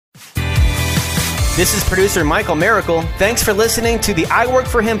This is producer Michael Miracle. Thanks for listening to the I Work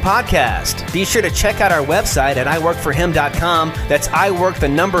For Him podcast. Be sure to check out our website at iworkforhim.com. That's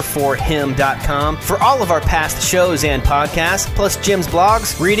iwork4him.com for all of our past shows and podcasts, plus Jim's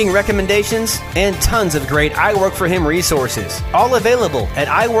blogs, reading recommendations, and tons of great I Work For Him resources. All available at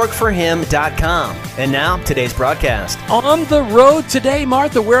iworkforhim.com. And now, today's broadcast. On the road today,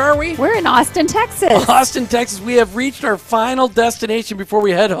 Martha, where are we? We're in Austin, Texas. Austin, Texas. We have reached our final destination before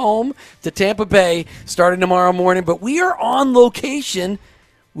we head home to Tampa Bay, starting tomorrow morning. But we are on location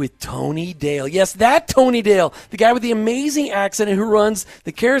with Tony Dale. Yes, that Tony Dale, the guy with the amazing accent who runs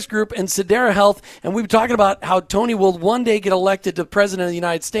the CARES Group and Sedera Health. And we've been talking about how Tony will one day get elected to President of the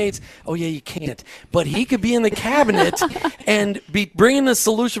United States. Oh, yeah, you can't. But he could be in the cabinet and be bringing the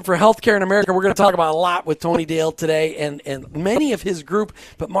solution for healthcare in America. We're going to talk about a lot with Tony Dale today and many of his group.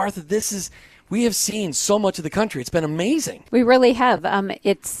 But, Martha, we have seen so much of the country. It's been amazing. We really have.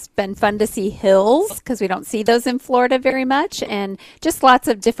 It's been fun to see hills because we don't see those in Florida very much, and just lots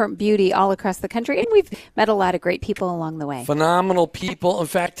of different beauty all across the country. And we've met a lot of great people along the way. Phenomenal people. In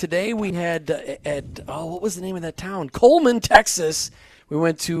fact, today we had what was the name of that town? Coleman, Texas. We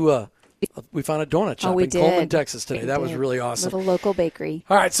went to we found a donut shop in Coleman, Texas today. That was really awesome. Little local bakery.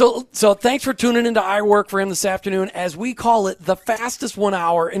 All right, so thanks for tuning into I Work For Him this afternoon, as we call it the fastest 1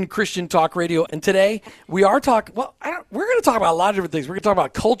 hour in Christian talk radio. And today we are talking. We're going to talk about a lot of different things. We're going to talk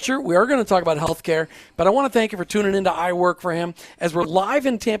about culture. We are going to talk about healthcare. But I want to thank you for tuning into I Work For Him, as we're live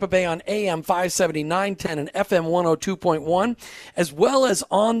in Tampa Bay on AM 570, 910 and FM 102.1, as well as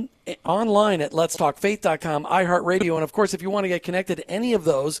online at letstalkfaith.com, iHeartRadio. And, of course, if you want to get connected to any of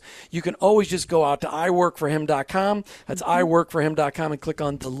those, you can always just go out to iworkforhim.com. That's iworkforhim.com and click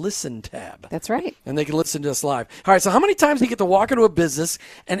on the Listen tab. That's right. And they can listen to us live. All right, so how many times do you get to walk into a business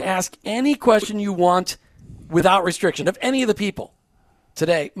and ask any question you want without restriction of any of the people?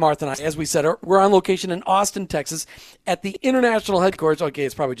 Today, Martha and I, as we said, we're on location in Austin, Texas, at the international headquarters. Okay,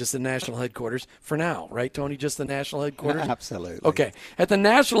 it's probably just the national headquarters for now, right, Tony? Just the national headquarters? Absolutely. Okay, at the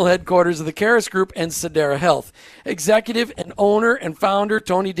national headquarters of the CARES Group and Sedera Health. Executive and owner and founder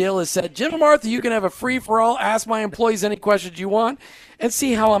Tony Dale has said, Jim and Martha, you can have a free-for-all, ask my employees any questions you want, and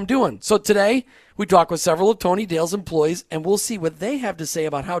see how I'm doing. So today, we talk with several of Tony Dale's employees, and we'll see what they have to say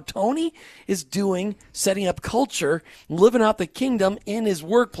about how Tony is doing, setting up culture, living out the kingdom in his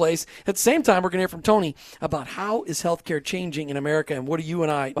workplace. At the same time, we're going to hear from Tony about how is healthcare changing in America, and what do you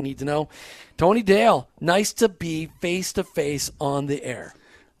and I need to know. Tony Dale, nice to be face-to-face on the air.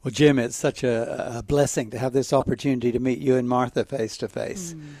 Well, Jim, it's such a blessing to have this opportunity to meet you and Martha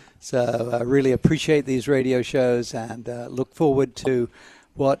face-to-face. So I really appreciate these radio shows and look forward to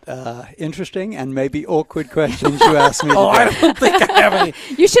what interesting and maybe awkward questions you asked me today. I don't think I have any.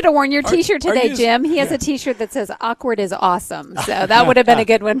 You should have worn your T-shirt today, Jim. He has a T-shirt that says "Awkward is awesome," so that would have been a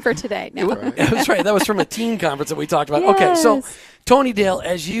good one for today. No. That's right. That was from a teen conference that we talked about. Yes. Okay, so Tony Dale,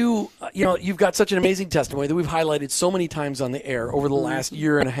 as you've got such an amazing testimony that we've highlighted so many times on the air over the last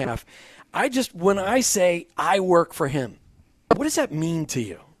year and a half. When I say I work for him, what does that mean to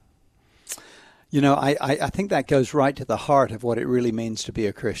you? You know, I think that goes right to the heart of what it really means to be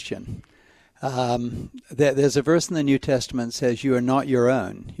a Christian. There's a verse in the New Testament that says, you are not your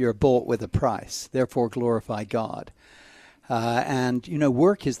own. You're bought with a price. Therefore, glorify God. And,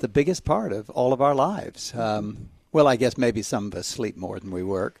 work is the biggest part of all of our lives. Well, I guess maybe some of us sleep more than we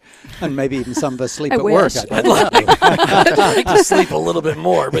work, and maybe even some of us sleep at work. I'd like to sleep a little bit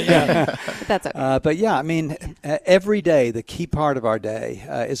more, but yeah. But that's okay. But yeah, I mean, every day, the key part of our day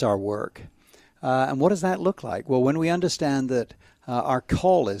is our work. And what does that look like? Well, when we understand that our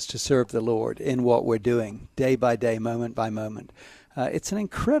call is to serve the Lord in what we're doing, day by day, moment by moment, it's an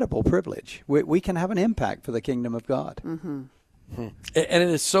incredible privilege. We can have an impact for the kingdom of God. Mm-hmm. And it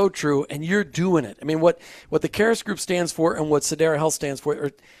is so true, and you're doing it. I mean, what the CARES Group stands for and what Sedera Health stands for,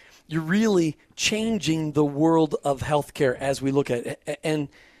 you're really changing the world of healthcare as we look at it. And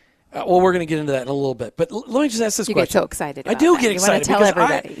we're going to get into that in a little bit. But let me just ask this question. You get so excited about I do that. get excited. You want to tell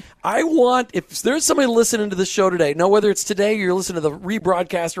everybody. I want, if there's somebody listening to this show today, know whether it's today or you're listening to the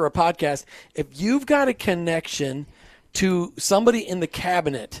rebroadcast or a podcast, if you've got a connection to somebody in the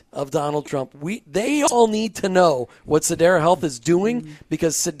cabinet of Donald Trump, they all need to know what Sedera Health is doing,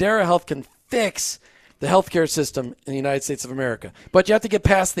 because Sedera Health can fix the healthcare system in the United States of America. But you have to get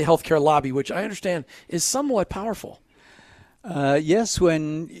past the healthcare lobby, which I understand is somewhat powerful. Yes,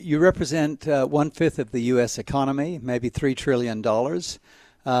 when you represent 1/5 of the U.S. economy, maybe $3 trillion,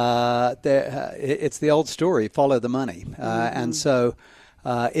 it's the old story, follow the money. And so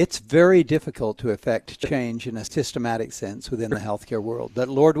it's very difficult to effect change in a systematic sense within the healthcare world. But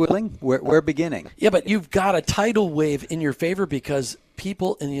Lord willing, we're beginning. Yeah, but you've got a tidal wave in your favor because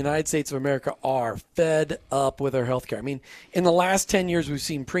people in the United States of America are fed up with our health care. I mean, in the last 10 years, we've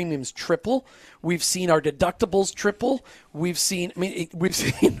seen premiums triple. We've seen our deductibles triple. We've seen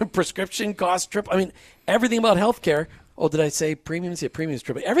prescription costs triple. I mean, everything about health care. Oh, did I say premiums? Yeah, premiums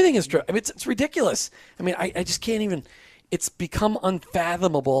triple. Everything is triple. I mean, it's ridiculous. I mean, I just can't even. It's become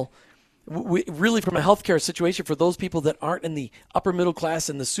unfathomable. Really, from a healthcare situation for those people that aren't in the upper middle class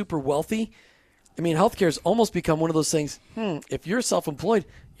and the super wealthy, I mean, healthcare has almost become one of those things. If you're self-employed,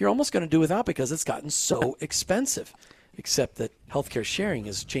 you're almost going to do without because it's gotten so expensive. Except that healthcare sharing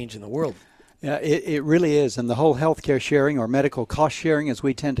is changing the world. Yeah, it really is. And the whole healthcare sharing, or medical cost sharing, as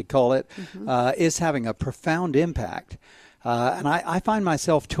we tend to call it, is having a profound impact. And I find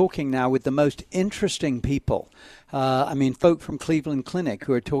myself talking now with the most interesting people. I mean, folk from Cleveland Clinic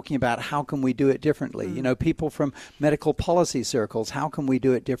who are talking about how can we do it differently. You know, people from medical policy circles, how can we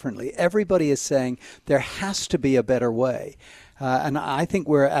do it differently? Everybody is saying there has to be a better way. And I think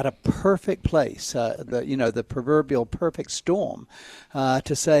we're at a perfect place, the proverbial perfect storm,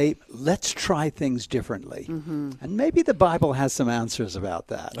 to say, let's try things differently. And maybe the Bible has some answers about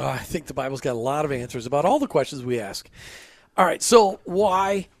that. Oh, I think the Bible's got a lot of answers about all the questions we ask. All right, so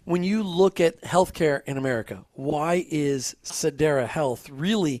why, when you look at healthcare in America, why is Sedera Health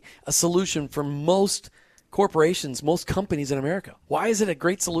really a solution for most corporations, most companies in America? Why is it a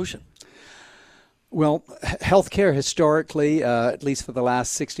great solution? Well, healthcare historically, at least for the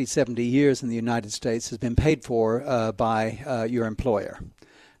last 60, 70 years in the United States, has been paid for by your employer.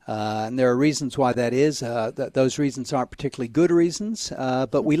 And there are reasons why that is. Those reasons aren't particularly good reasons,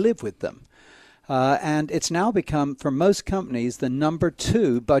 but we live with them. And it's now become, for most companies, the number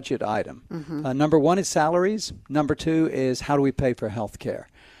 2 budget item. Number 1 is salaries. Number 2 is how do we pay for health care.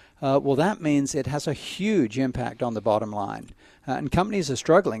 Well, that means it has a huge impact on the bottom line. And companies are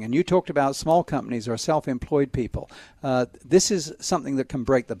struggling. And you talked about small companies or self-employed people. This is something that can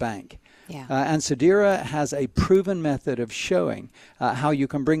break the bank. Yeah. And Sedera has a proven method of showing how you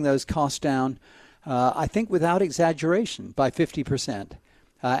can bring those costs down, I think without exaggeration, by 50%.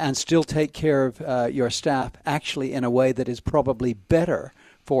 And still take care of your staff actually in a way that is probably better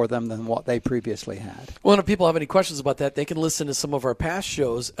for them than what they previously had. Well, and if people have any questions about that, they can listen to some of our past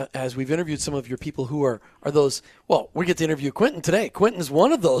shows as we've interviewed some of your people who are those. Well, we get to interview Quentin today. Quentin's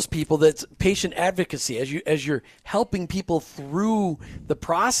one of those people that's patient advocacy as you're helping people through the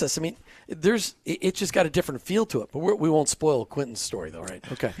process. I mean, it's just got a different feel to it, but we won't spoil Quentin's story though, right?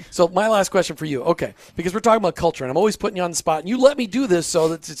 Okay. So my last question for you, okay, because we're talking about culture and I'm always putting you on the spot and you let me do this so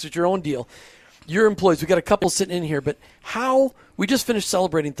that it's your own deal. Your employees, we got a couple sitting in here, but we just finished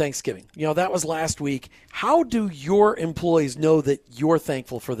celebrating Thanksgiving. You know, that was last week. How do your employees know that you're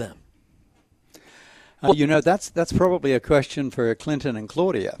thankful for them? That's probably a question for Clinton and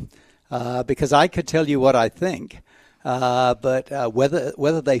Claudia, because I could tell you what I think, but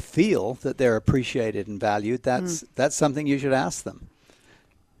whether they feel that they're appreciated and valued, that's something you should ask them.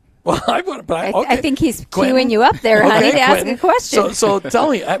 Well, I think he's queuing you up there, honey, to ask a question. So tell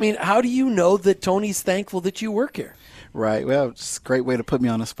me, I mean, how do you know that Tony's thankful that you work here? Right. Well, it's a great way to put me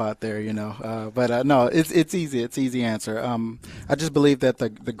on the spot there, But no, it's easy. It's easy answer. I just believe that the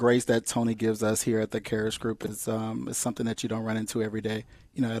grace that Tony gives us here at the Caris Group is something that you don't run into every day.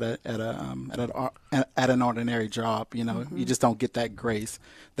 At an ordinary job, you just don't get that grace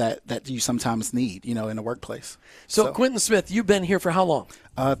that you sometimes need, in the workplace. So Quentin Smith, you've been here for how long?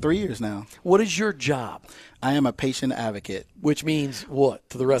 3 years now. What is your job? I am a patient advocate. Which means what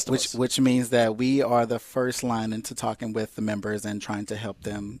to the rest of us? Which means that we are the first line into talking with the members and trying to help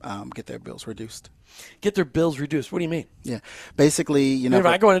them get their bills reduced. Get their bills reduced? What do you mean? Yeah. Basically, if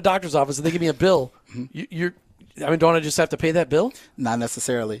I go in a doctor's office and they give me a bill, don't I just have to pay that bill? Not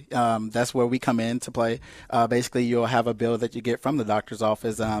necessarily. That's where we come in to play. Basically, you'll have a bill that you get from the doctor's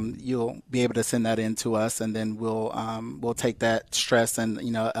office. You'll be able to send that in to us, and then we'll take that stress and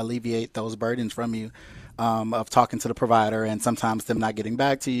alleviate those burdens from you of talking to the provider and sometimes them not getting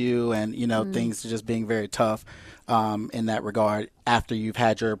back to you and things just being very tough in that regard after you've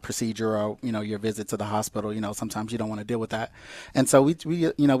had your procedure or your visit to the hospital. Sometimes you don't want to deal with that, and so we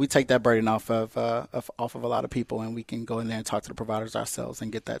take that burden off of a lot of people, and we can go in there and talk to the providers ourselves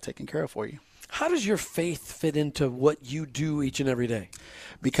and get that taken care of for you. How does your faith fit into what you do each and every day?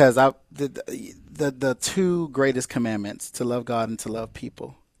 Because the 2 greatest commandments, to love God and to love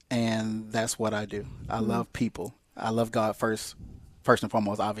people, and that's what I do. I love people. I love God first and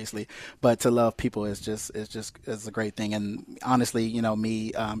foremost, obviously, but to love people is a great thing. And honestly,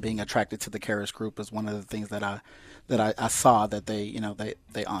 me being attracted to the Caris Group is one of the things that I saw that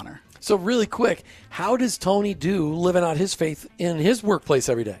they honor. So really quick, how does Tony do living out his faith in his workplace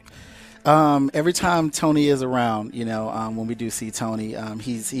every day? Every time Tony is around, when we do see Tony,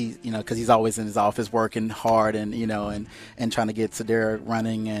 because he's always in his office working hard and trying to get Sedera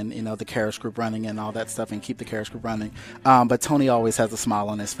running and, the Karis Group running and all that stuff and keep the Karis Group running. But Tony always has a smile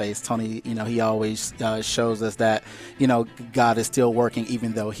on his face. Tony, he always shows us that, God is still working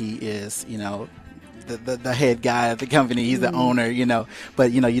even though he is, the head guy at the company. He's the owner,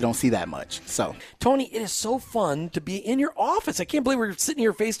 but you don't see that much. So Tony, it is so fun to be in your office. I can't believe we're sitting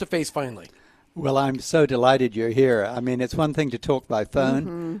here face to face finally. Well, I'm so delighted you're here. I mean, it's one thing to talk by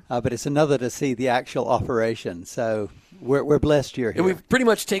phone, but it's another to see the actual operation. So we're blessed you're here. And we've pretty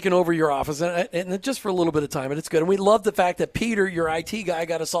much taken over your office, and just for a little bit of time, and it's good. And we love the fact that Peter, your IT guy,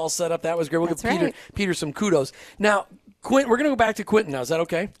 got us all set up. That was great. We'll give Peter some kudos. Now, Quentin, we're going to go back to Quentin now. Is that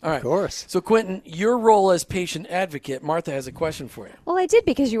okay? All right. Of course. So, Quentin, your role as patient advocate, Martha has a question for you. Well, I did,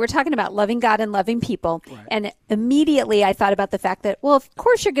 because you were talking about loving God and loving people. Right. And immediately I thought about the fact that, well, of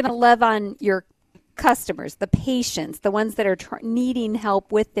course you're going to love on your customers, the patients, the ones that are needing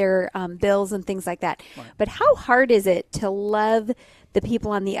help with their bills and things like that. Right. But how hard is it to love the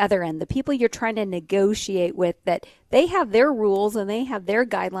people on the other end, the people you're trying to negotiate with, that they have their rules and they have their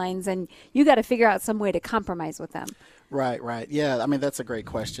guidelines, and you got to figure out some way to compromise with them? Right. Yeah, I mean, that's a great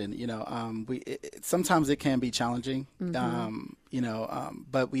question. Sometimes it can be challenging,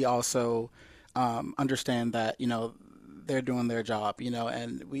 but we also understand that, they're doing their job,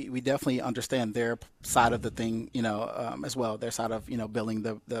 and we definitely understand their side of the thing, as well, their side of, billing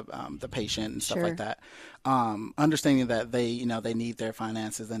the patient and stuff like that. Understanding that they need their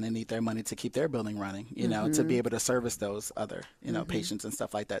finances and they need their money to keep their building running, to be able to service those other, patients and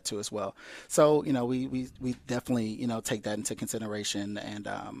stuff like that too as well. So, we definitely, take that into consideration, and,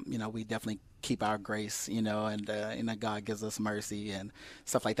 we definitely keep our grace, and God gives us mercy and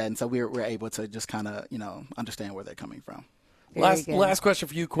stuff like that. And so we're able to just kind of, understand where they're coming from. Last question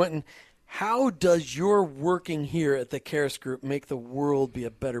for you, Quentin. How does your working here at the Karis Group make the world be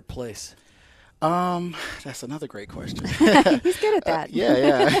a better place? That's another great question. He's good at that.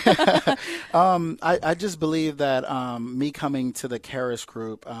 Yeah. I just believe that me coming to the Karis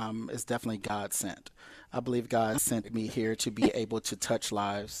Group is definitely God sent. I believe God sent me here to be able to touch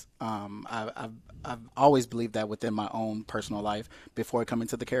lives. I've always believed that within my own personal life before coming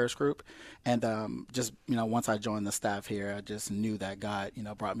to the Karis Group. And just, once I joined the staff here, I just knew that God,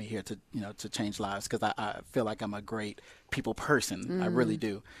 brought me here to, to change lives, because I feel like I'm a great people person. I really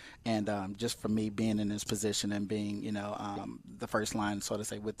do. And just for me being in this position and being, the first line, so to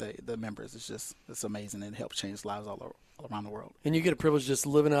say, with the members, it's amazing. It helps change lives all around the world. And you get a privilege just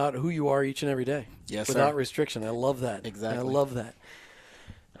living out who you are each and every day. Yes, without sir. restriction. I love that. Exactly. I love that.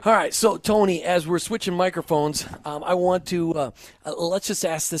 All right, so Tony, as we're switching microphones, I want to let's just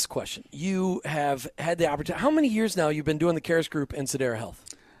ask this question. You have had the opportunity. How many years now you've been doing the Karis Group and Sedera Health?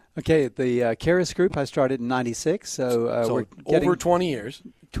 Okay, the Karis Group, I started in 96, so we're getting over 20 years.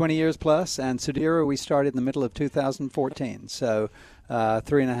 20 years plus, and Sedera we started in the middle of 2014, so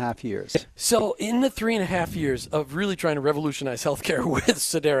 3.5 years. So in the 3.5 years of really trying to revolutionize healthcare with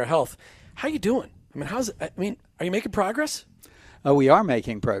Sedera Health, how you doing? Are you making progress? We are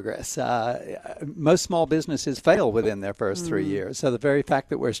making progress. Most small businesses fail within their first 3 years. So the very fact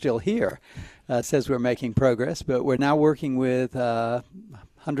that we're still here says we're making progress. But we're now working with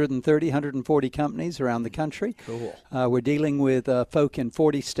 130, 140 companies around the country. Cool. We're dealing with folk in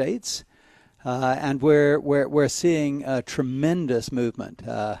 40 states. And we're seeing a tremendous movement.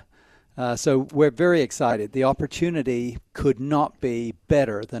 So we're very excited. The opportunity could not be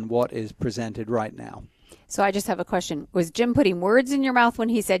better than what is presented right now. So I just have a question. Was Jim putting words in your mouth when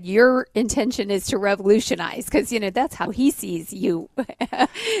he said your intention is to revolutionize? Because, that's how he sees you.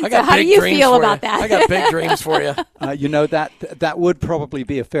 So how do you feel about that? I got big dreams for you. That would probably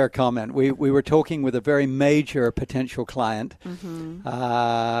be a fair comment. We were talking with a very major potential client. When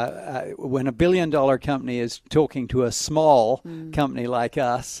 $1 billion company is talking to a small company like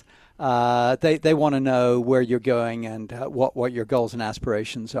us, they want to know where you're going and what your goals and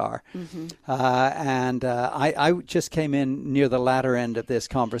aspirations are. I just came in near the latter end of this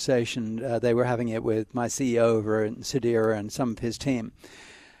conversation. They were having it with my CEO over in Sedera and some of his team.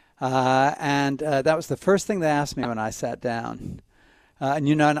 That was the first thing they asked me when I sat down.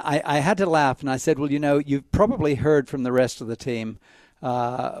 And I had to laugh, and I said, well, you've probably heard from the rest of the team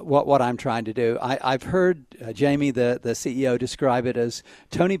what I'm trying to do. I've heard Jamie, the CEO, describe it as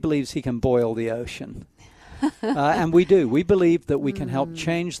Tony believes he can boil the ocean. And we do. We believe that we can help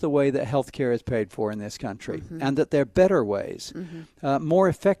change the way that healthcare is paid for in this country, and that there are better ways, more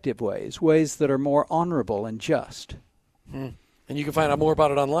effective ways that are more honorable and just. And And you can find out more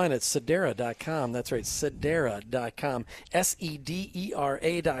about it online at Sedera.com. That's right, Sedera.com.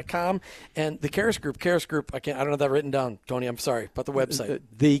 SEDERA.com. And the Karis Group, I don't have that written down, Tony. I'm sorry about the website.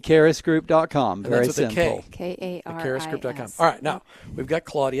 TheKarisGroup.com. Very that's with simple. a K. K-A-R-I-S. TheKarisGroup.com. All right, now we've got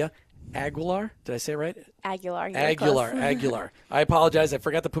Claudia Aguilar. Did I say it right? Aguilar. You're close. Aguilar. I apologize. I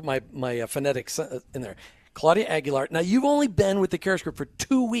forgot to put my phonetics in there. Claudia Aguilar. Now, you've only been with the Karis Group for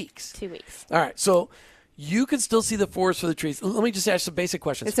 2 weeks. 2 weeks. All right, so you can still see the forest for the trees. Let me just ask some basic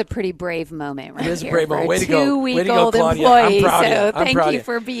questions. It's a pretty brave moment, right? It is a here brave moment. for Way to go. Way to go, two-week-old Claudia. employee. I'm proud of you. So I'm proud thank of you you.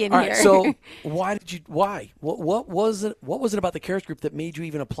 for being All right, here. so why? What was it? What was it about the Karis Group that made you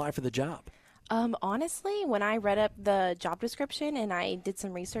even apply for the job? Honestly, when I read up the job description and I did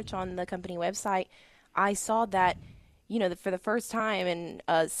some research on the company website, I saw that, for the first time in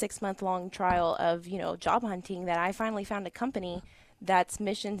a 6-month-long trial of, job hunting, that I finally found a company that's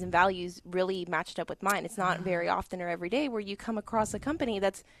missions and values really matched up with mine. It's not very often or every day where you come across a company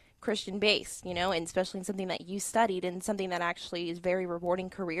that's Christian based, and especially in something that you studied and something that actually is very rewarding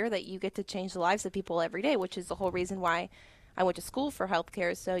career that you get to change the lives of people every day, which is the whole reason why I went to school for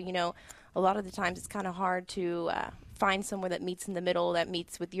healthcare. So, a lot of the times it's kind of hard to find somewhere that meets in the middle, that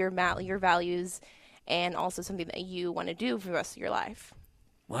meets with your values, and also something that you want to do for the rest of your life.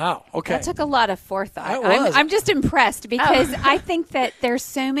 Wow. Okay. That took a lot of forethought. That was. I'm just impressed because I think that there's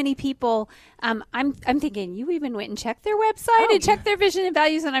so many people. I'm thinking you even went and checked their website and checked their vision and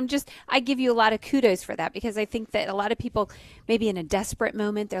values, and I give you a lot of kudos for that because I think that a lot of people maybe in a desperate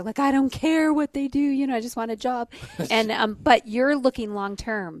moment they're like, I don't care what they do, I just want a job, and but you're looking long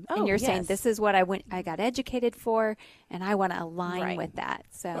term and you're saying this is what I got educated for, and I want to align with that.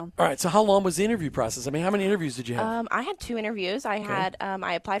 So all right. So how long was the interview process? I mean, how many interviews did you have? I had 2 interviews. I had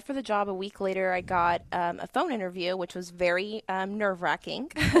I applied for the job. A week later, I got a phone interview, which was very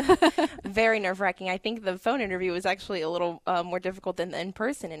nerve-wracking. Very nerve-wracking. I think the phone interview was actually a little more difficult than the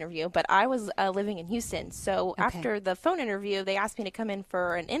in-person interview, but I was living in Houston. So after the phone interview, they asked me to come in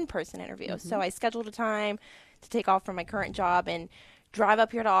for an in-person interview. So I scheduled a time to take off from my current job and drive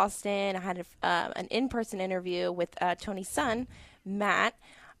up here to Austin. I had an in-person interview with Tony's son, Matt,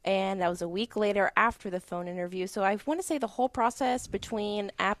 and that was a week later after the phone interview. So I want to say the whole process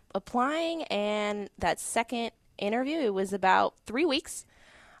between applying and that second interview, it was about 3 weeks.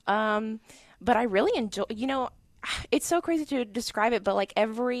 But I really enjoy, it's so crazy to describe it, but like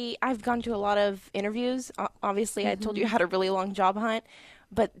I've gone to a lot of interviews. Obviously, I told you I had a really long job hunt,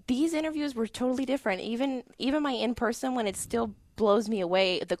 but these interviews were totally different. Even my in-person, when it still blows me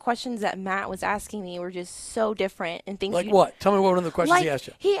away, the questions that Matt was asking me were just so different and things. Like what? Tell me one of the questions he asked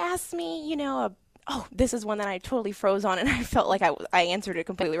you. He asked me, this is one that I totally froze on, and I felt like I answered it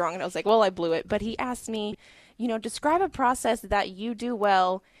completely wrong, and I was like, well, I blew it. But he asked me, describe a process that you do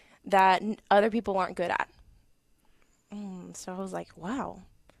well that other people aren't good at. So I was like, wow.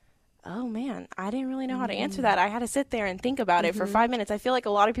 Oh, man, I didn't really know how to answer that. I had to sit there and think about it for 5 minutes. I feel like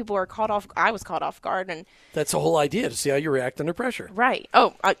a lot of people were caught off. I was caught off guard. And that's the whole idea, to see how you react under pressure. Right.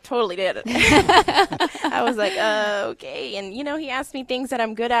 Oh, I totally did. I was like, okay. And, he asked me things that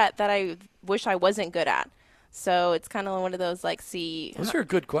I'm good at that I wish I wasn't good at. So it's kind of one of those, those are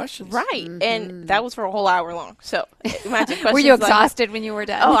good questions. Right. And that was for a whole hour long. So imagine questions. Were you exhausted when you were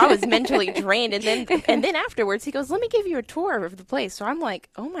done? Oh, I was mentally drained. And then afterwards, he goes, let me give you a tour of the place. So I'm like,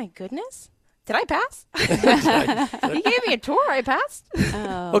 oh, my goodness. Did I pass? He gave me a tour. I passed.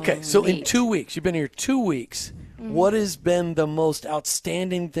 Oh, okay. So neat. in 2 weeks, you've been here 2 weeks. What has been the most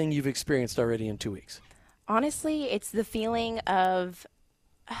outstanding thing you've experienced already in 2 weeks? Honestly, it's the feeling of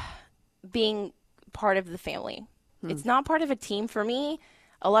being part of the family. It's not part of a team for me.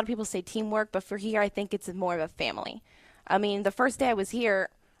 A lot of people say teamwork, but for here, I think it's more of a family. I mean, the first day I was here,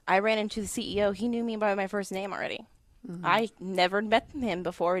 I ran into the CEO. He knew me by my first name already. I never met him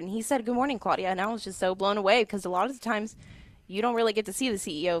before, and he said, good morning, Claudia, and I was just so blown away because a lot of the times you don't really get to see the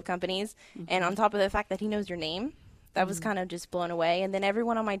CEO of companies, and on top of the fact that he knows your name, that was kind of just blown away. And then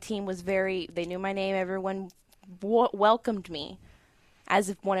everyone on my team was they knew my name. Everyone welcomed me as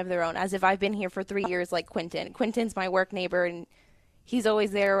if one of their own, as if I've been here for 3 years, like Quentin. Quentin's my work neighbor, and he's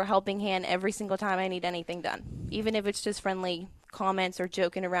always there, helping hand every single time I need anything done. Even if it's just friendly comments or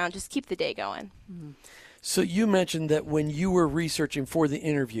joking around, just keep the day going. So you mentioned that when you were researching for the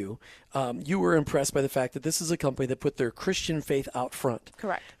interview, you were impressed by the fact that this is a company that put their Christian faith out front.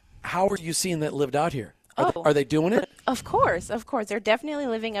 Correct. How are you seeing that lived out here? Are they doing it? Of course. They're definitely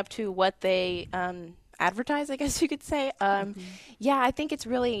living up to what they advertise, I guess you could say. Yeah, I think it's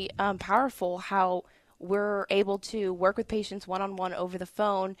really powerful how we're able to work with patients one-on-one over the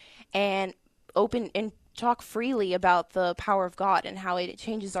phone and talk freely about the power of God and how it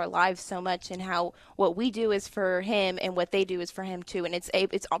changes our lives so much, and how what we do is for Him and what they do is for Him too. And it's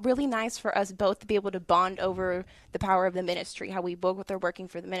really nice for us both to be able to bond over the power of the ministry, how we both are working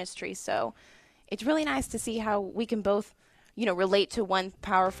for the ministry. So it's really nice to see how we can both, relate to one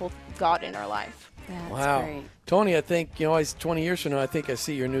powerful God in our life. That's wow. great. Tony, I think, 20 years from now, I think I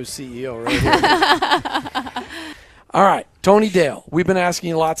see your new CEO right here. All right, Tony Dale, we've been asking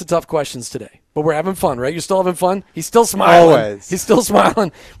you lots of tough questions today, but we're having fun, right? You're still having fun? He's still smiling. Always. He's still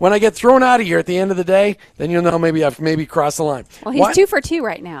smiling. When I get thrown out of here at the end of the day, then you'll know maybe I've crossed the line. Well, he's 2 for 2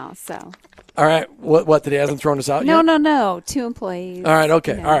 right now, so. All right. What did he hasn't thrown us out No, yet? no. 2 employees. All right.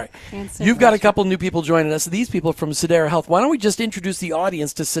 Okay. All right. And so You've got a much. couple new people joining us. These people from Sedera Health. Why don't we just introduce the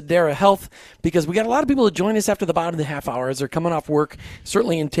audience to Sedera Health? Because we got a lot of people to join us after the bottom of the half hour as they're coming off work,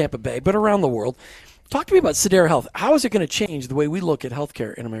 certainly in Tampa Bay, but around the world. Talk to me about Sedera Health. How is it going to change the way we look at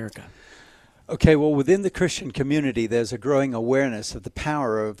healthcare in America? Okay, well, within the Christian community, there's a growing awareness of the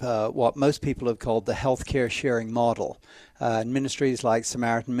power of what most people have called the healthcare sharing model. Ministries like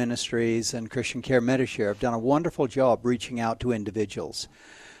Samaritan Ministries and Christian Care Medishare have done a wonderful job reaching out to individuals.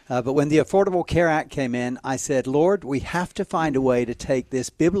 But when the Affordable Care Act came in, I said, Lord, we have to find a way to take this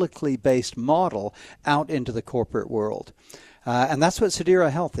biblically based model out into the corporate world. And that's what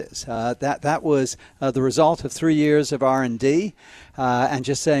Sedera Health is. That was the result of 3 years of R&D and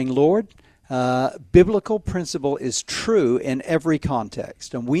just saying, Lord, biblical principle is true in every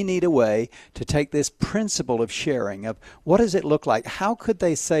context, and we need a way to take this principle of sharing, of what does it look like? How could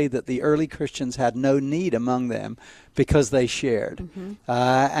they say that the early Christians had no need among them because they shared? Mm-hmm.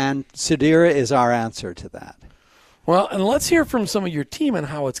 And Sedera is our answer to that. Well, and let's hear from some of your team and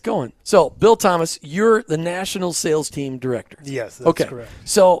how it's going. So, Bill Thomas, you're the National Sales Team Director. Yes, that's correct.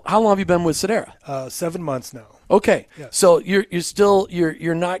 So, how long have you been with Sedera? 7 months now. Okay. Yes. So you're still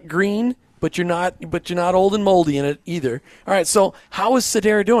you're not green, but you're not old and moldy in it either. All right. So how is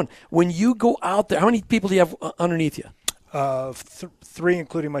Sedera doing? When you go out there, how many people do you have underneath you? 3,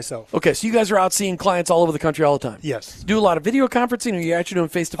 including myself. Okay, so you guys are out seeing clients all over the country all the time. Yes. Do a lot of video conferencing, or are you actually doing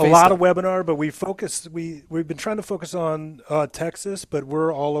face-to-face A lot stuff? of webinar, but we've been trying to focus on Texas, but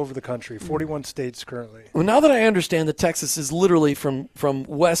we're all over the country, 41 states currently. Well, now that I understand that Texas is literally from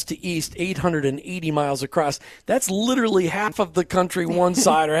west to east, 880 miles across, that's literally half of the country one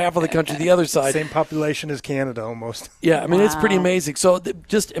side or half of the country the other side. Same population as Canada almost. Yeah, I mean, It's pretty amazing. So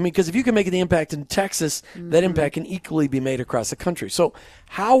because if you can make the impact in Texas, that impact can equally be made across the country. So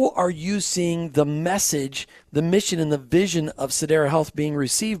how are you seeing the message, the mission, and the vision of Sedera Health being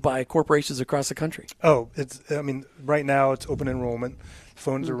received by corporations across the country? Right now it's open enrollment.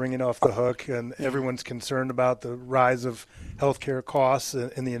 Phones are ringing off the hook, and everyone's concerned about the rise of healthcare costs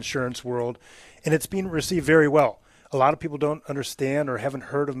in the insurance world, and it's being received very well. A lot of people don't understand or haven't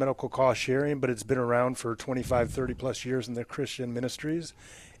heard of medical cost sharing, but it's been around for 25, 30 plus years in the Christian ministries.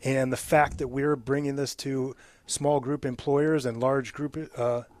 And the fact that we're bringing this to small group employers and large group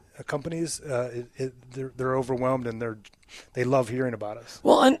companies, they're overwhelmed, and they love hearing about us.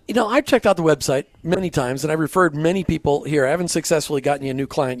 Well, and I've checked out the website many times, and I've referred many people here. I haven't successfully gotten you a new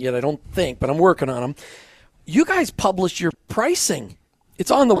client yet, I don't think, but I'm working on them. You guys publish your pricing.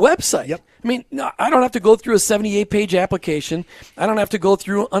 It's on the website. Yep. I mean, I don't have to go through a 78-page application. I don't have to go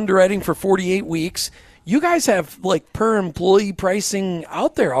through underwriting for 48 weeks. You guys have like per employee pricing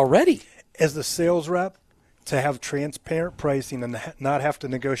out there already. As the sales rep, to have transparent pricing and not have to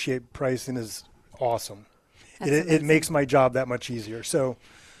negotiate pricing is awesome. It makes my job that much easier. So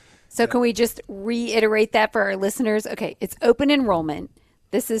can we just reiterate that for our listeners? Okay, it's open enrollment.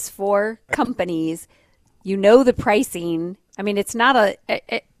 This is for companies. You know the pricing. I mean, it's not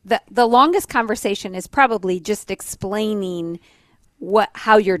the longest conversation is probably just explaining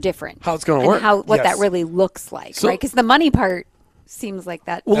how you're different, how it's going to work, what that really looks like, right? Because the money part seems like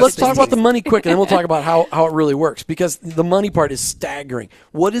that. Well, let's talk about the money quick, and then we'll talk about how it really works, because the money part is staggering.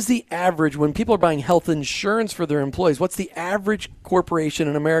 What is the average when people are buying health insurance for their employees? What's the average corporation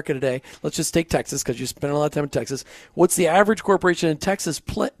in America today? Let's just take Texas, because you spend a lot of time in Texas. What's the average corporation in Texas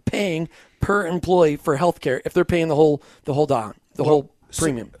paying per employee for health care if they're paying the whole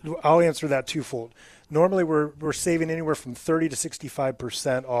premium? So I'll answer that twofold. Normally, we're saving anywhere from 30 to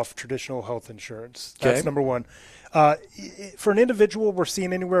 65% off traditional health insurance. That's number one. For an individual, we're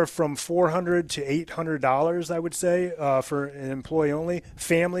seeing anywhere from $400 to $800, I would say, for an employee only.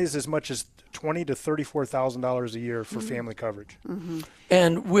 Families, as much as $20,000 to $34,000 a year for family coverage. Mm-hmm.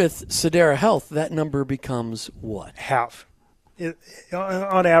 And with Sedera Health, that number becomes what? Half.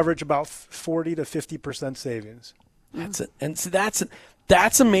 On average, about 40 to 50% savings. That's it. And so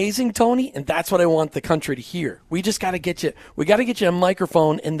That's amazing, Tony, and that's what I want the country to hear. We just got to get you. We got to get you a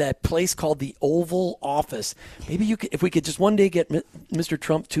microphone in that place called the Oval Office. Maybe you could, if we could just one day get Mr.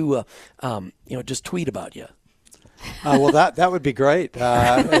 Trump to, just tweet about you. Well, that would be great.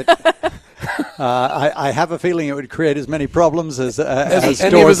 I have a feeling it would create as many problems as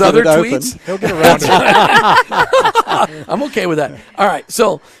any of his other tweets. He'll get around to it. I'm okay with that. All right,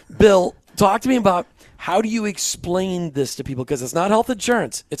 so Bill, talk to me about how do you explain this to people? Because it's not health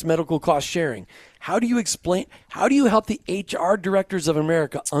insurance; it's medical cost sharing. How do you explain? How do you help the HR directors of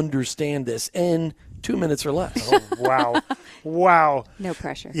America understand this in 2 minutes or less? Oh, wow. No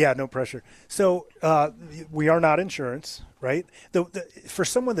pressure. Yeah, no pressure. So we are not insurance, right? For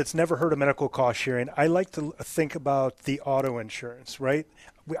someone that's never heard of medical cost sharing, I like to think about the auto insurance, right?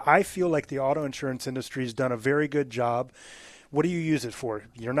 I feel like the auto insurance industry has done a very good job. What do you use it for?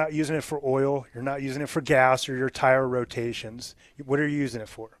 You're not using it for oil. You're not using it for gas or your tire rotations. What are you using it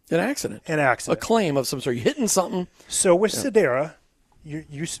for? An accident. An accident. A claim of some sort. You're hitting something. So with Sedera,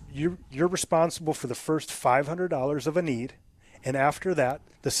 you're responsible for the first $500 of a need, and after that,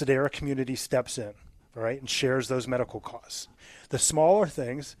 the Sedera community steps in, all right, and shares those medical costs. The smaller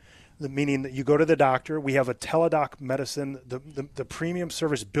things, meaning that you go to the doctor, we have a teledoc medicine, the premium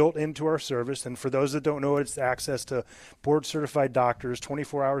service built into our service, and for those that don't know, it's access to board-certified doctors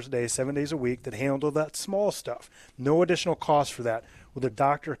 24 hours a day, 7 days a week that handle that small stuff. No additional cost for that. Well, the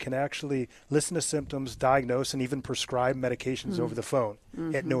doctor can actually listen to symptoms, diagnose, and even prescribe medications over the phone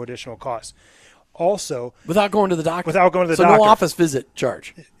at no additional cost. Also, without going to the doctor. So no office visit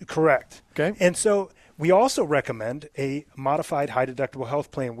charge. Correct. Okay. And so we also recommend a modified high deductible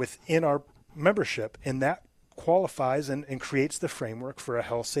health plan within our membership, and that qualifies and creates the framework for a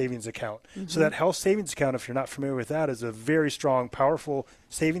health savings account. So that health savings account, if you're not familiar with that, is a very strong, powerful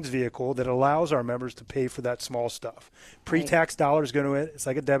savings vehicle that allows our members to pay for that small stuff. Pre-tax dollars go to it. It's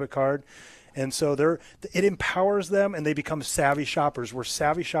like a debit card. And so it empowers them, and they become savvy shoppers. We're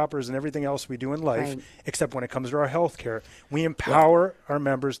savvy shoppers in everything else we do in life, except when it comes to our health care. We empower our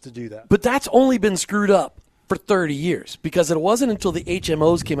members to do that. But that's only been screwed up for 30 years, because it wasn't until the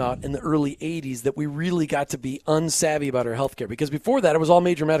HMOs came out in the early 80s that we really got to be unsavvy about our healthcare, because before that it was all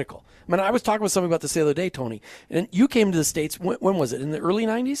major medical. I mean, I was talking with somebody about this the other day, Tony, and you came to the States, when was it, in the early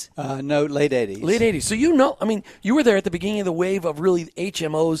 90s? No, late 80s. Late 80s. So you were there at the beginning of the wave of really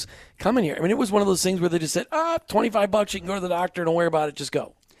HMOs coming here. I mean, it was one of those things where they just said, $25, you can go to the doctor, don't worry about it, just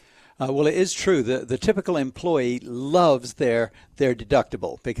go. Well, it is true. The typical employee loves their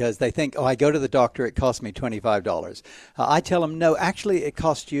deductible because they think, I go to the doctor, it costs me $25. I tell them, no, actually it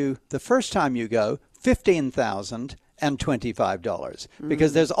costs you, the first time you go, $15,025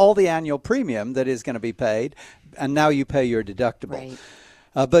 because there's all the annual premium that is going to be paid, and now you pay your deductible.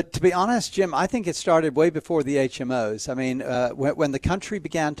 Right. But to be honest, Jim, I think it started way before the HMOs. I mean, when the country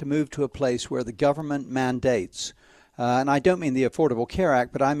began to move to a place where the government mandates, and I don't mean the Affordable Care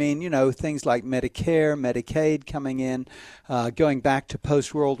Act, but I mean, things like Medicare, Medicaid coming in, going back to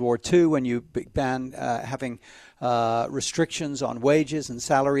post-World War II when you began having restrictions on wages and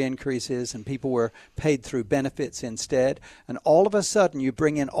salary increases, and people were paid through benefits instead. And all of a sudden, you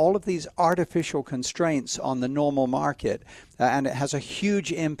bring in all of these artificial constraints on the normal market, and it has a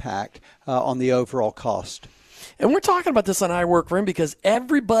huge impact on the overall cost. And we're talking about this on I Work For Him because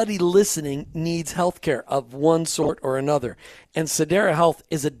everybody listening needs health care of one sort or another. And Sedera Health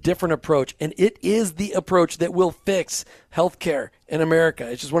is a different approach, and it is the approach that will fix health care in America.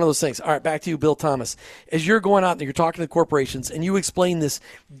 It's just one of those things. All right, back to you, Bill Thomas. As you're going out and you're talking to corporations and you explain this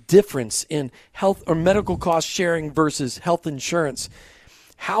difference in health or medical cost sharing versus health insurance,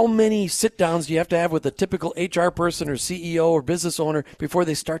 how many sit-downs do you have to have with a typical HR person or CEO or business owner before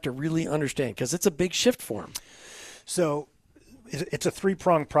they start to really understand? Because it's a big shift for them. So it's a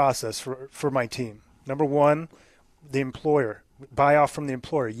three-pronged process for my team. Number one, the employer. Buy off from the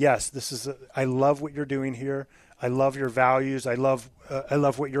employer. Yes, I love what you're doing here. I love your values. I love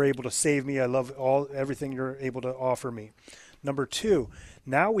what you're able to save me. I love everything you're able to offer me. Number two,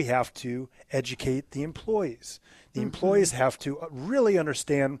 now we have to educate the employees. The employees have to really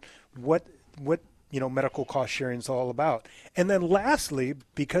understand what medical cost sharing is all about. And then lastly,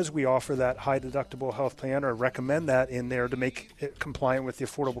 because we offer that high deductible health plan or recommend that in there to make it compliant with the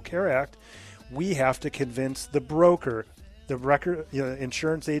Affordable Care Act, we have to convince the broker, the record,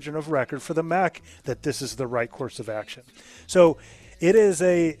 insurance agent of record for the MAC, that this is the right course of action. So it's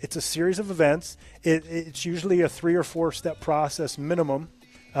a series of events. It's usually a 3 or 4 step process minimum.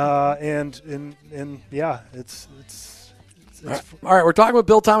 It's All right, we're talking with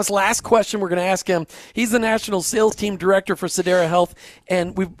Bill Thomas. Last question we're going to ask him. He's the National Sales Team Director for Sedera Health,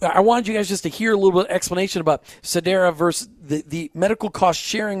 and I wanted you guys just to hear a little bit of explanation about Sedera versus the medical cost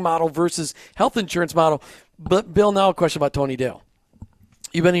sharing model versus health insurance model. But, Bill, now a question about Tony Dale.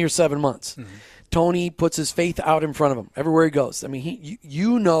 You've been here 7 months. Mm-hmm. Tony puts his faith out in front of him everywhere he goes. I mean,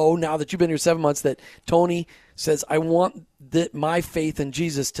 you know now that you've been here 7 months that Tony says, I want my faith in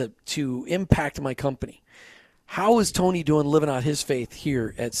Jesus to impact my company. How is Tony doing living out his faith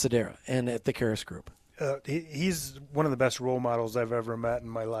here at Sedera and at the Caris Group? He's one of the best role models I've ever met in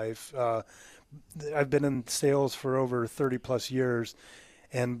my life. I've been in sales for over 30-plus years,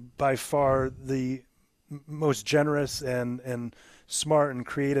 and by far the most generous and smart and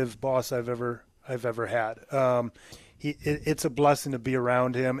creative boss I've ever had. It's a blessing to be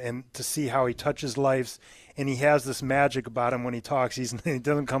around him and to see how he touches lives. And he has this magic about him when he talks. He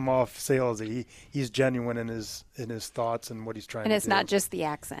doesn't come off salesy. He's genuine in his thoughts and what he's trying to do. And it's not just the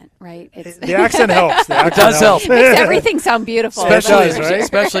accent, right? The accent helps. It does help. It makes everything sound beautiful.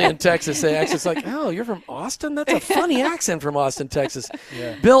 Especially in Texas. The accent's like, oh, you're from Austin? That's a funny accent from Austin, Texas.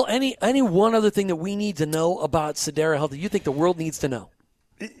 Yeah. Bill, any one other thing that we need to know about Sedera Health that you think the world needs to know?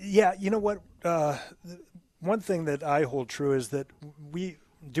 Yeah, you know what? One thing that I hold true is that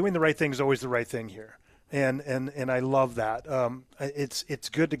doing the right thing is always the right thing here. And I love that. It's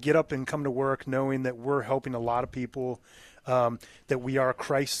good to get up and come to work knowing that we're helping a lot of people, that we are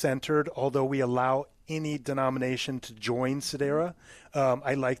Christ-centered, although we allow any denomination to join Sedera.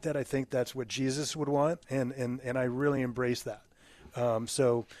 I like that. I think that's what Jesus would want, and I really embrace that.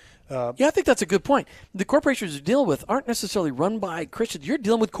 Yeah, I think that's a good point. The corporations you deal with aren't necessarily run by Christians. You're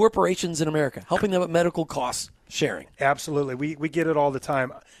dealing with corporations in America, helping them with medical cost sharing. Absolutely. We get it all the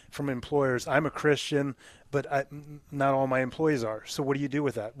time from employers. I'm a Christian, but not all my employees are. So what do you do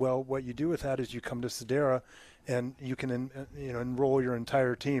with that? Well, what you do with that is you come to Sedera, and you can enroll your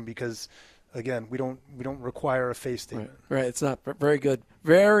entire team because, again, we don't require a faith statement. Right. It's not very good.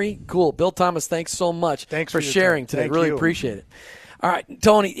 Very cool. Bill Thomas, thanks so much for sharing today. Really appreciate it. All right,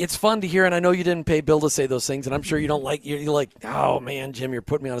 Tony, it's fun to hear, and I know you didn't pay Bill to say those things, and I'm sure you don't like, you're like, oh, man, Jim, you're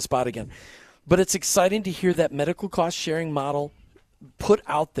putting me on the spot again. But it's exciting to hear that medical cost sharing model put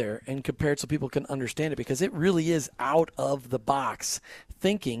out there and compared so people can understand it, because it really is out of the box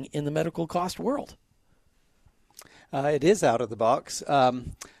thinking in the medical cost world. It is out of the box,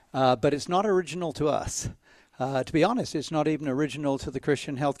 but it's not original to us. To be honest, it's not even original to the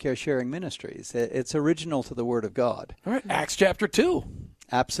Christian Healthcare Sharing Ministries. It's original to the Word of God. All right, Acts chapter 2.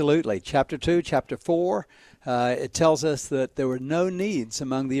 Absolutely. Chapter 2, chapter 4, it tells us that there were no needs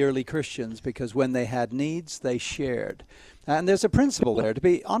among the early Christians because when they had needs, they shared. And there's a principle there. To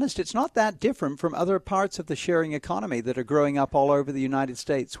be honest, it's not that different from other parts of the sharing economy that are growing up all over the United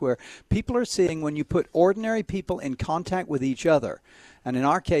States, where people are seeing when you put ordinary people in contact with each other, and in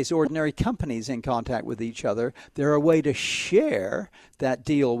our case, ordinary companies in contact with each other, they're a way to share that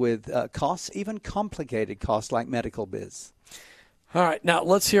deal with costs, even complicated costs like medical biz. All right, now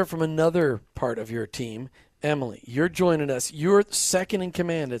let's hear from another part of your team. Emily, you're joining us. You're second in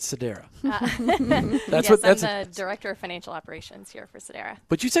command at Sedera. I'm the Director of Financial Operations here for Sedera.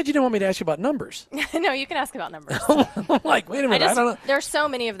 But you said you didn't want me to ask you about numbers. No, you can ask about numbers. I'm like, wait a minute, I don't know. There's so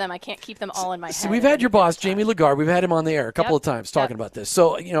many of them, I can't keep them all in my head. So we've had your boss, Jamie Lagarde. We've had him on the air a couple of times talking about this.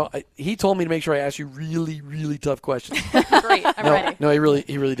 So, he told me to make sure I ask you really, really tough questions. Great, I'm ready. No, he really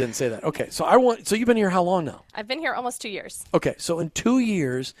didn't say that. Okay, so you've been here how long now? I've been here almost 2 years. Okay, so in 2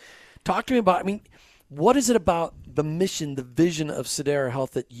 years, talk to me about, what is it about the mission, the vision of Sedera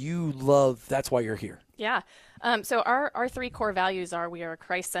Health that you love? That's why you're here. Yeah. So our three core values are we are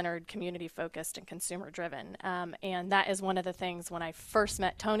Christ-centered, community-focused, and consumer-driven. And that is one of the things when I first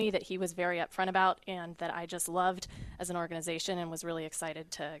met Tony that he was very upfront about and that I just loved as an organization and was really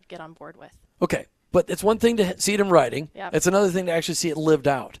excited to get on board with. Okay. But it's one thing to see it in writing. Yep. It's another thing to actually see it lived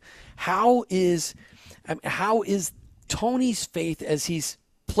out. How is Tony's faith as he's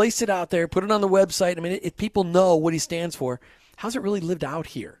placed it out there, put it on the website? If people know what he stands for, how's it really lived out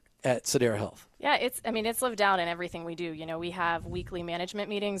here at Sedera Health? Yeah, it's lived out in everything we do. We have weekly management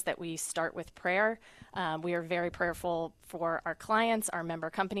meetings that we start with prayer. We are very prayerful for our clients, our member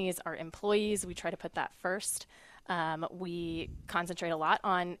companies, our employees. We try to put that first. We concentrate a lot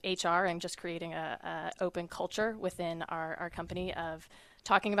on HR and just creating a open culture within our company of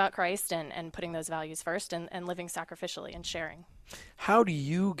talking about Christ and putting those values first and living sacrificially and sharing. How do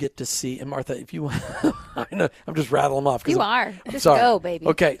you get to see, and Martha, if you want, I know, I'm just rattling them off. Just go, baby.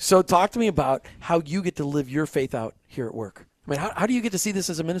 Okay, so talk to me about how you get to live your faith out here at work. How do you get to see this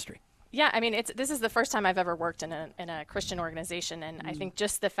as a ministry? Yeah, this is the first time I've ever worked in a Christian organization, and I think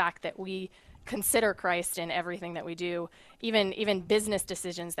just the fact that we consider Christ in everything that we do even business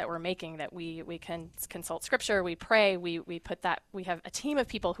decisions that we're making, that we can consult scripture, we pray, we have a team of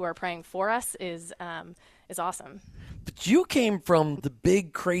people who are praying for us is awesome. But you came from the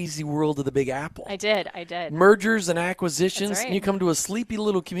big, crazy world of the Big Apple. I did. Mergers and acquisitions. That's right. And you come to a sleepy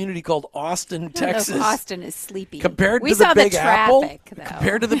little community called Austin, Texas. Austin is sleepy. Compared we to saw the Big traffic, Apple. though.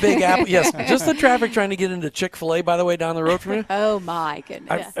 Compared to the Big Apple. Yes, just the traffic trying to get into Chick-fil-A, by the way, down the road from you. Oh, my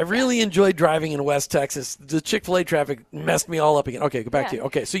goodness. I really enjoyed driving in West Texas. The Chick-fil-A traffic messed me all up again. Okay, go back to you.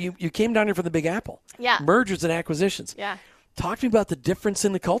 Okay, so you came down here from the Big Apple. Yeah. Mergers and acquisitions. Yeah. Talk to me about the difference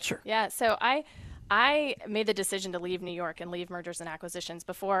in the culture. Yeah, so I made the decision to leave New York and leave mergers and acquisitions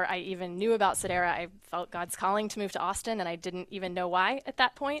before I even knew about Sedera. I felt God's calling to move to Austin, and I didn't even know why at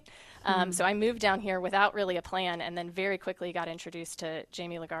that point. So I moved down here without really a plan, and then very quickly got introduced to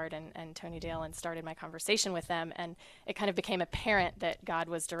Jamie Lagarde and Tony Dale and started my conversation with them. And it kind of became apparent that God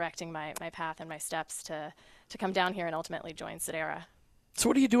was directing my path and my steps to come down here and ultimately join Sedera. So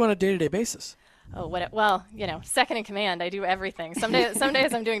what do you do on a day-to-day basis? Well, second in command. I do everything. Some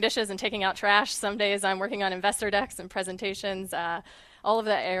days I'm doing dishes and taking out trash. Some days I'm working on investor decks and presentations. All of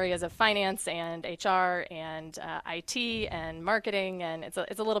the areas of finance and HR and IT and marketing, and it's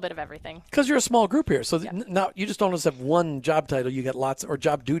a little bit of everything. Because you're a small group here, so now you just don't just have one job title. You get lots, or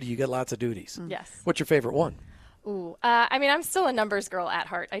job duty. You get lots of duties. Yes. What's your favorite one? Ooh, I'm still a numbers girl at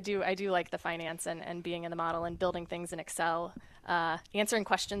heart. I do like the finance and being in the model and building things in Excel. Answering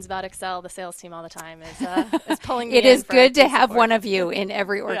questions about Excel, the sales team all the time is pulling me It in is for good to IT have support. one of you in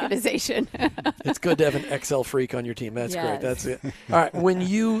every organization. It's good to have an Excel freak on your team. That's great. Yes. That's it. All right. When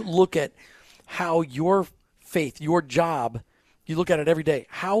you look at how your faith, your job, you look at it every day,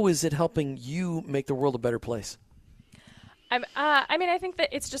 how is it helping you make the world a better place? I think that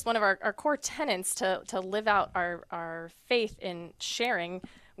it's just one of our core tenets to live out our faith in sharing,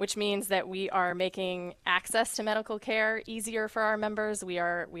 which means that we are making access to medical care easier for our members. We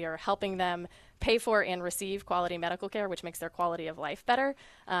are helping them pay for and receive quality medical care, which makes their quality of life better.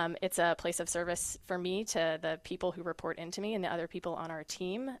 It's a place of service for me to the people who report into me and the other people on our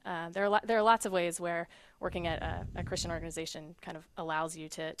team. There are lots of ways where working at a Christian organization kind of allows you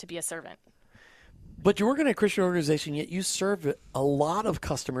to be a servant. But you're working at a Christian organization, yet you serve a lot of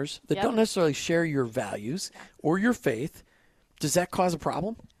customers that don't necessarily share your values or your faith. Does that cause a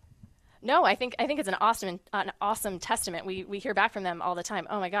problem? No, I think it's an awesome testament. We hear back from them all the time.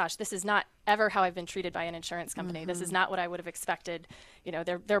 Oh my gosh, this is not ever how I've been treated by an insurance company. Mm-hmm. This is not what I would have expected.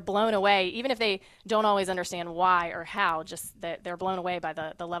 They're blown away, even if they don't always understand why or how. Just that they're blown away by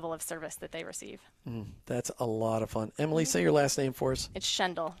the level of service that they receive. That's a lot of fun. Emily, say your last name for us. It's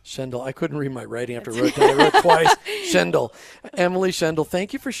Schendel. Schendel. I couldn't read my writing after I wrote it. I wrote twice. Schendel. Emily Schendel,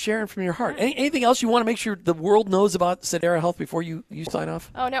 thank you for sharing from your heart. Anything else you want to make sure the world knows about Sedera Health before you sign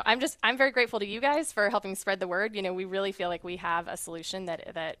off? Oh, no. I'm very grateful to you guys for helping spread the word. We really feel like we have a solution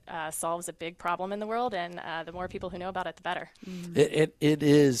that solves a big problem in the world, and the more people who know about it, the better. It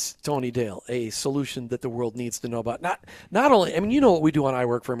is, Tony Dale, a solution that the world needs to know about. Not only, you know what we do on I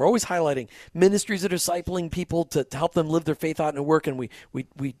Work For Him. We're always highlighting ministries that are discipling people to help them live their faith out in work, and we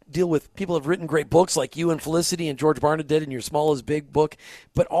deal with people who have written great books like you and Felicity and George Barna did in Your Small is Big book,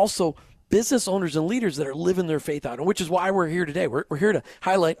 but also business owners and leaders that are living their faith out, and which is why we're here today. We're here to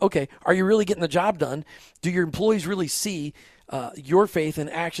highlight, okay, are you really getting the job done? Do your employees really see your faith in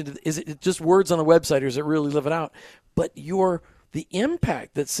action? Is it just words on the website, or is it really living out? But the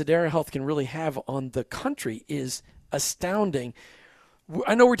impact that Sedera Health can really have on the country is astounding.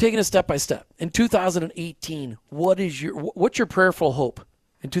 I know we're taking it step by step. In 2018, what's your prayerful hope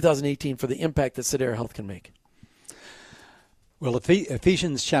in 2018 for the impact that Sedera Health can make? Well,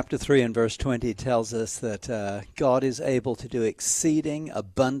 Ephesians chapter 3 and verse 20 tells us that God is able to do exceeding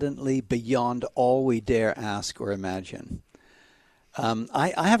abundantly beyond all we dare ask or imagine.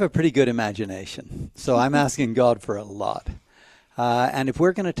 I have a pretty good imagination, so I'm asking God for a lot. And if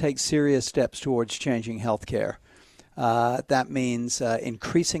we're going to take serious steps towards changing healthcare, that means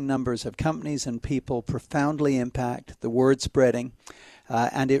increasing numbers of companies and people profoundly impact, the word spreading,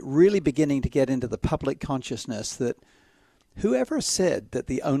 and it really beginning to get into the public consciousness that whoever said that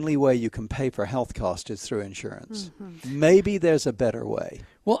the only way you can pay for health costs is through insurance? Mm-hmm. Maybe there's a better way.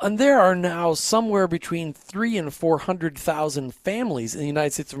 Well, and there are now somewhere between 300,000 and 400,000 families in the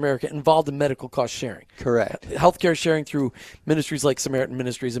United States of America involved in medical cost sharing. Correct. Healthcare sharing through ministries like Samaritan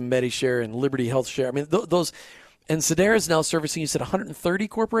Ministries and MediShare and Liberty Health Share. Those. And Sedera is now servicing, you said, 130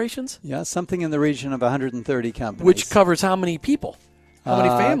 corporations? Yeah, something in the region of 130 companies. Which covers how many people? How many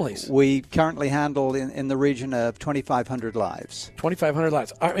families? We currently handle in the region of 2,500 lives. 2,500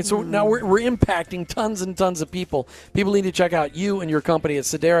 lives. All right, so now we're impacting tons and tons of people. People need to check out you and your company at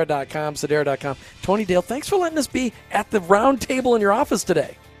Sedera.com, Sedera.com. Tony Dale, thanks for letting us be at the round table in your office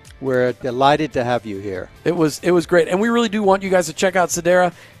today. We're delighted to have you here. It was great. And we really do want you guys to check out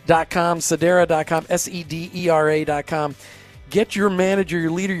Sedera.com, Sedera.com, Sedera.com. Get your manager,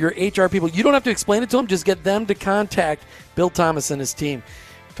 your leader, your HR people. You don't have to explain it to them. Just get them to contact Bill Thomas and his team.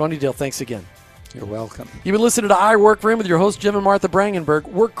 Tony Dale, thanks again. You're welcome. You've been listening to I Work for Him with your host, Jim and Martha Brangenberg.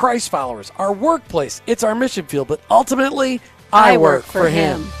 We're Christ followers. Our workplace, it's our mission field, but ultimately, I work for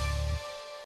Him.